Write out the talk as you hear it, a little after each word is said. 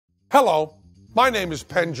Hello, my name is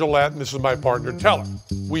Penn Jillette, and this is my partner Teller.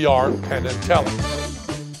 We are Penn and Teller.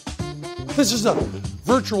 This is a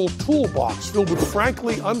virtual toolbox filled with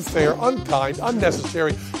frankly unfair, unkind,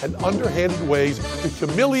 unnecessary, and underhanded ways to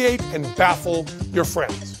humiliate and baffle your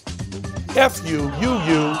friends. F you,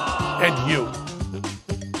 and you.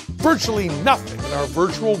 Virtually nothing in our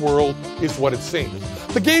virtual world is what it seems.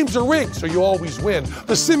 The games are rigged, so you always win.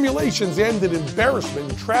 The simulations end in embarrassment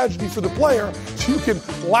and tragedy for the player, so you can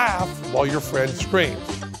laugh while your friend screams.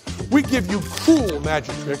 We give you cruel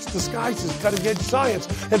magic tricks disguised as cutting-edge science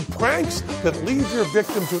and pranks that leave your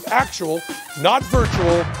victims with actual, not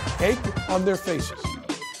virtual, egg on their faces.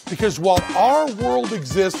 Because while our world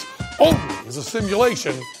exists only as a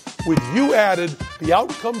simulation, with you added, the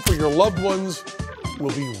outcome for your loved ones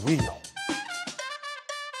will be real.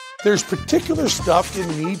 There's particular stuff you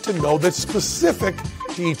need to know that's specific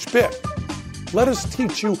to each bit. Let us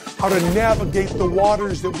teach you how to navigate the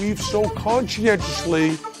waters that we've so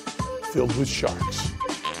conscientiously filled with sharks.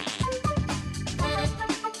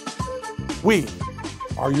 We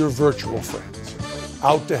are your virtual friends,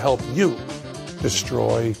 out to help you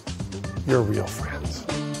destroy your real friends.